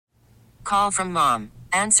Call from mom.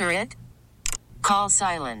 Answer it. Call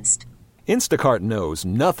silenced. Instacart knows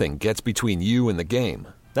nothing gets between you and the game.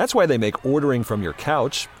 That's why they make ordering from your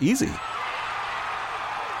couch easy.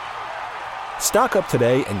 Stock up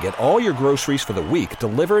today and get all your groceries for the week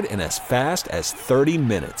delivered in as fast as 30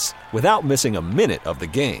 minutes without missing a minute of the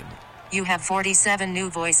game. You have 47 new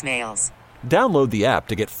voicemails. Download the app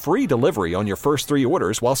to get free delivery on your first 3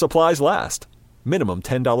 orders while supplies last. Minimum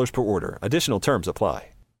 $10 per order. Additional terms apply.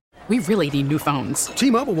 We really need new phones.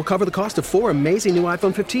 T-Mobile will cover the cost of 4 amazing new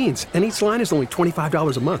iPhone 15s, and each line is only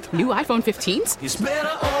 $25 a month. New iPhone 15s? It's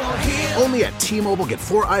better over here. Only at T-Mobile, get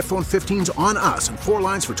 4 iPhone 15s on us and 4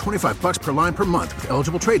 lines for $25 per line per month with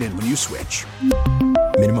eligible trade-in when you switch.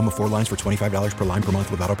 Minimum of 4 lines for $25 per line per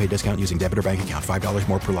month with autopay discount using debit or bank account. $5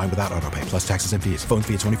 more per line without autopay, plus taxes and fees. Phone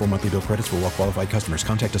fee at 24 monthly bill credits for well-qualified customers.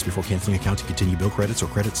 Contact us before canceling account to continue bill credits or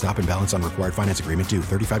credit stop and balance on required finance agreement due.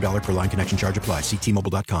 $35 per line connection charge applies. See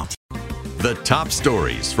T-Mobile.com. The top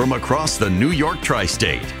stories from across the New York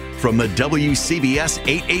tri-state. From the WCBS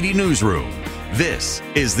 880 newsroom, this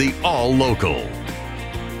is the All Local.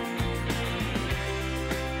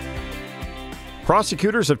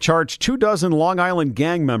 Prosecutors have charged 24 Long Island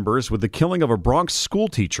gang members with the killing of a Bronx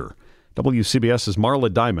schoolteacher. WCBS's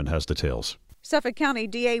Marla Diamond has details. Suffolk County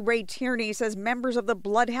DA Ray Tierney says members of the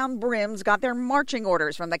Bloodhound Brims got their marching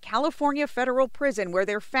orders from the California federal prison where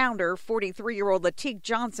their founder, 43-year-old Latique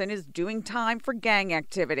Johnson, is doing time for gang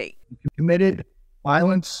activity. If you committed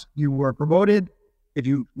violence, you were promoted. If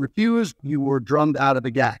you refused, you were drummed out of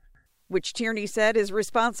the gang. Which Tierney said is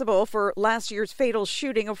responsible for last year's fatal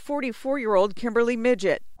shooting of 44-year-old Kimberly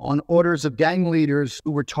Midget. On orders of gang leaders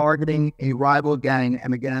who were targeting a rival gang,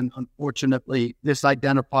 and again, unfortunately, this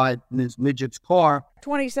identified Ms. Midget's car.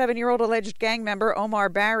 27-year-old alleged gang member Omar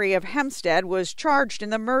Barry of Hempstead was charged in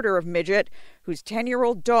the murder of Midget, whose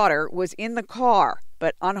 10-year-old daughter was in the car,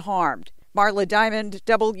 but unharmed. Marla Diamond,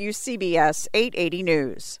 WCBS 880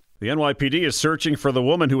 News. The NYPD is searching for the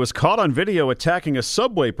woman who was caught on video attacking a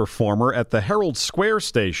subway performer at the Herald Square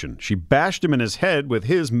station. She bashed him in his head with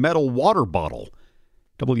his metal water bottle.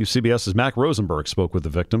 WCBS's Mac Rosenberg spoke with the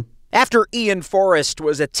victim. After Ian Forrest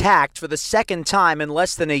was attacked for the second time in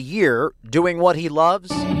less than a year, doing what he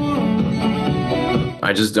loves.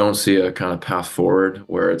 I just don't see a kind of path forward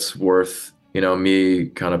where it's worth, me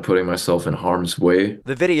kind of putting myself in harm's way.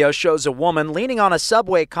 The video shows a woman leaning on a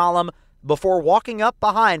subway column before walking up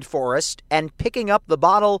behind Forrest and picking up the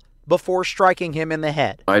bottle before striking him in the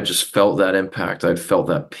head. I just felt that impact. I felt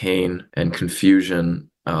that pain and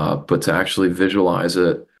confusion, but to actually visualize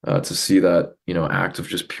it, to see that, act of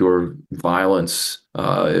just pure violence,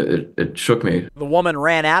 it shook me. The woman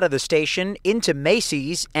ran out of the station into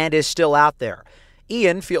Macy's and is still out there.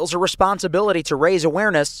 Ian feels a responsibility to raise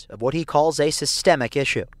awareness of what he calls a systemic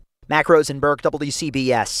issue. Mac Rosenberg,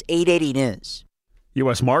 WCBS 880 News.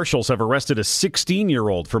 U.S. Marshals have arrested a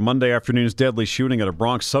 16-year-old for Monday afternoon's deadly shooting at a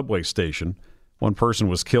Bronx subway station. 1 person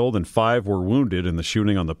was killed and 5 were wounded in the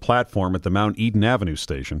shooting on the platform at the Mount Eden Avenue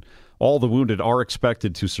station. All the wounded are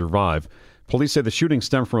expected to survive. Police say the shooting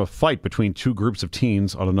stemmed from a fight between 2 groups of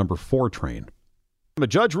teens on a number 4 train. A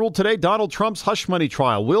judge ruled today Donald Trump's hush money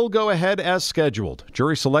trial will go ahead as scheduled.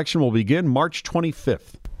 Jury selection will begin March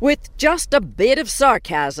 25th. With just a bit of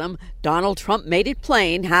sarcasm, Donald Trump made it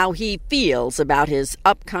plain how he feels about his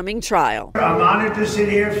upcoming trial. I'm honored to sit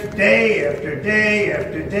here day after day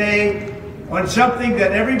after day on something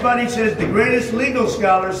that everybody says, the greatest legal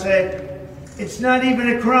scholars say, it's not even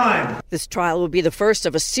a crime. This trial will be the first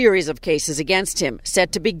of a series of cases against him,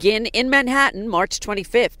 set to begin in Manhattan March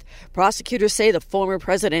 25th. Prosecutors say the former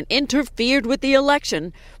president interfered with the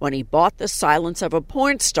election when he bought the silence of a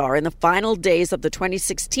porn star in the final days of the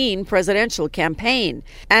 2016 presidential campaign.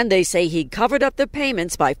 And they say he covered up the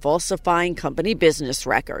payments by falsifying company business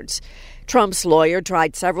records. Trump's lawyer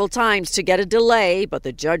tried several times to get a delay, but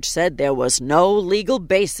the judge said there was no legal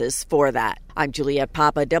basis for that. I'm Juliette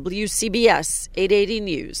Papa, WCBS 880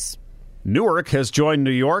 News. Newark has joined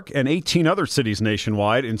New York and 18 other cities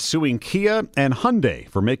nationwide in suing Kia and Hyundai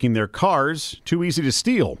for making their cars too easy to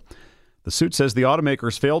steal. The suit says the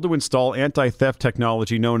automakers failed to install anti-theft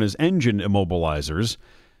technology known as engine immobilizers.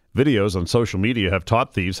 Videos on social media have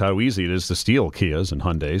taught thieves how easy it is to steal Kias and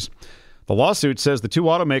Hyundais. The lawsuit says the 2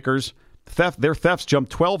 automakers their thefts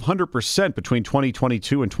jumped 1,200% between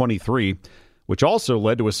 2022 and 23, which also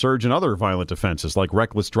led to a surge in other violent offenses like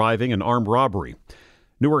reckless driving and armed robbery.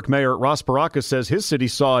 Newark Mayor Ross Baraka says his city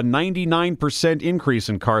saw a 99% increase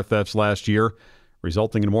in car thefts last year,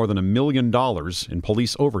 resulting in more than $1 million in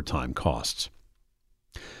police overtime costs.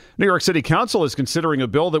 New York City Council is considering a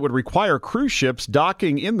bill that would require cruise ships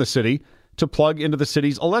docking in the city to plug into the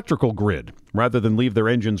city's electrical grid rather than leave their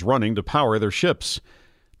engines running to power their ships.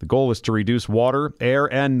 The goal is to reduce water,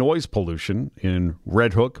 air, and noise pollution in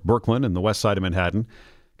Red Hook, Brooklyn, and the west side of Manhattan.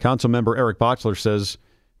 Councilmember Eric Bochler says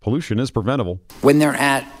pollution is preventable. When they're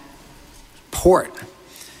at port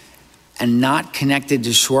and not connected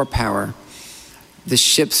to shore power, the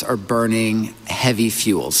ships are burning heavy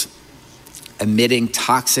fuels, emitting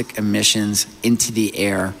toxic emissions into the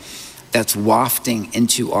air that's wafting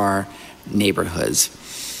into our neighborhoods.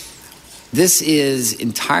 This is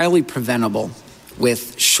entirely preventable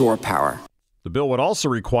with shore power. The bill would also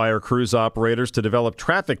require cruise operators to develop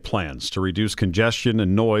traffic plans to reduce congestion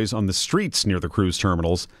and noise on the streets near the cruise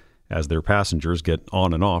terminals as their passengers get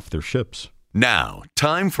on and off their ships. Now,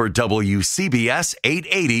 time for WCBS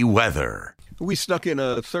 880 weather. We snuck in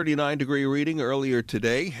a 39-degree reading earlier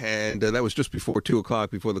today, and that was just before 2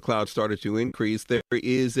 o'clock, before the clouds started to increase. There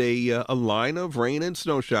is a line of rain and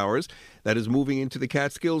snow showers that is moving into the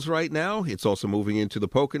Catskills right now. It's also moving into the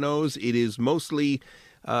Poconos. It is mostly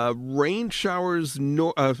rain showers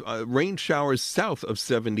south of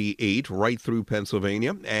 78 right through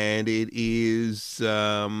Pennsylvania, and it is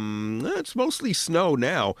it's mostly snow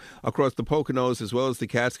now across the Poconos as well as the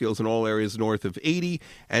Catskills and all areas north of 80,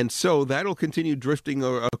 and so that'll continue drifting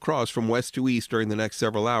across from west to east during the next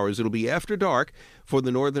several hours. It'll be after dark for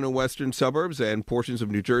the northern and western suburbs and portions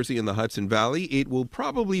of New Jersey and the Hudson Valley. It will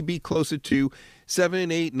probably be closer to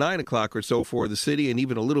 7, 8, 9 o'clock or so for the city, and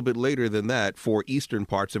even a little bit later than that for eastern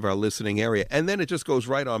parts of our listening area. And then it just goes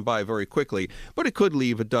right on by very quickly, but it could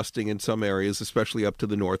leave a dusting in some areas, especially up to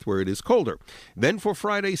the north where it is colder. Then for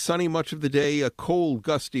Friday, sunny much of the day. A cold,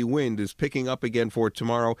 gusty wind is picking up again for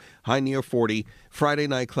tomorrow, high near 40. Friday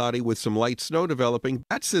night cloudy with some light snow developing.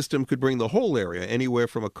 That system could bring the whole area anywhere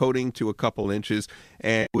from a coating to a couple inches,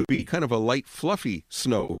 and it would be kind of a light, fluffy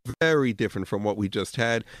snow. Very different from what we just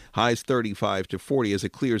had. Highs 35 to 40 as it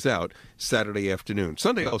clears out Saturday afternoon.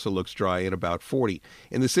 Sunday also looks dry at about 40.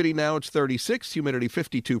 In the city now it's 36, humidity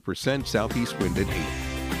 52%, southeast wind at 8.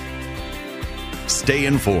 Stay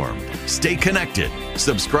informed. Stay connected.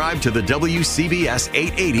 Subscribe to the WCBS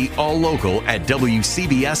 880 All Local at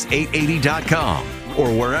WCBS880.com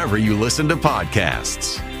or wherever you listen to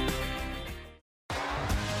podcasts.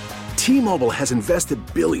 T-Mobile has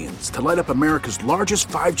invested billions to light up America's largest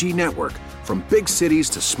 5G network, from big cities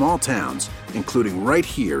to small towns, including right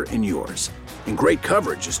here in yours. And great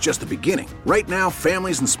coverage is just the beginning. Right now,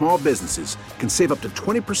 families and small businesses can save up to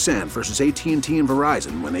 20% versus AT&T and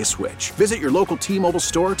Verizon when they switch. Visit your local T-Mobile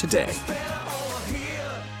store today.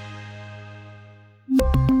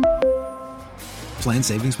 Plan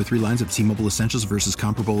savings with 3 lines of T-Mobile Essentials versus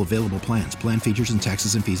comparable available plans. Plan features and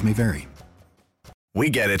taxes and fees may vary. We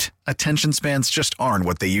get it. Attention spans just aren't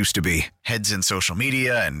what they used to be. Heads in social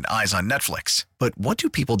media and eyes on Netflix. But what do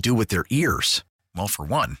people do with their ears? Well, for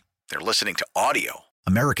one, they're listening to audio.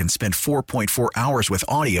 Americans spend 4.4 hours with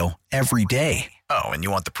audio every day. Oh, and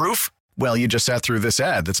you want the proof? Well, you just sat through this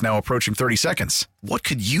ad that's now approaching 30 seconds. What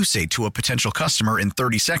could you say to a potential customer in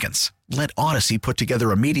 30 seconds? Let Odyssey put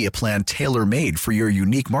together a media plan tailor-made for your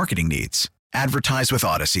unique marketing needs. Advertise with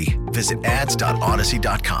Odyssey. Visit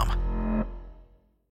ads.odyssey.com.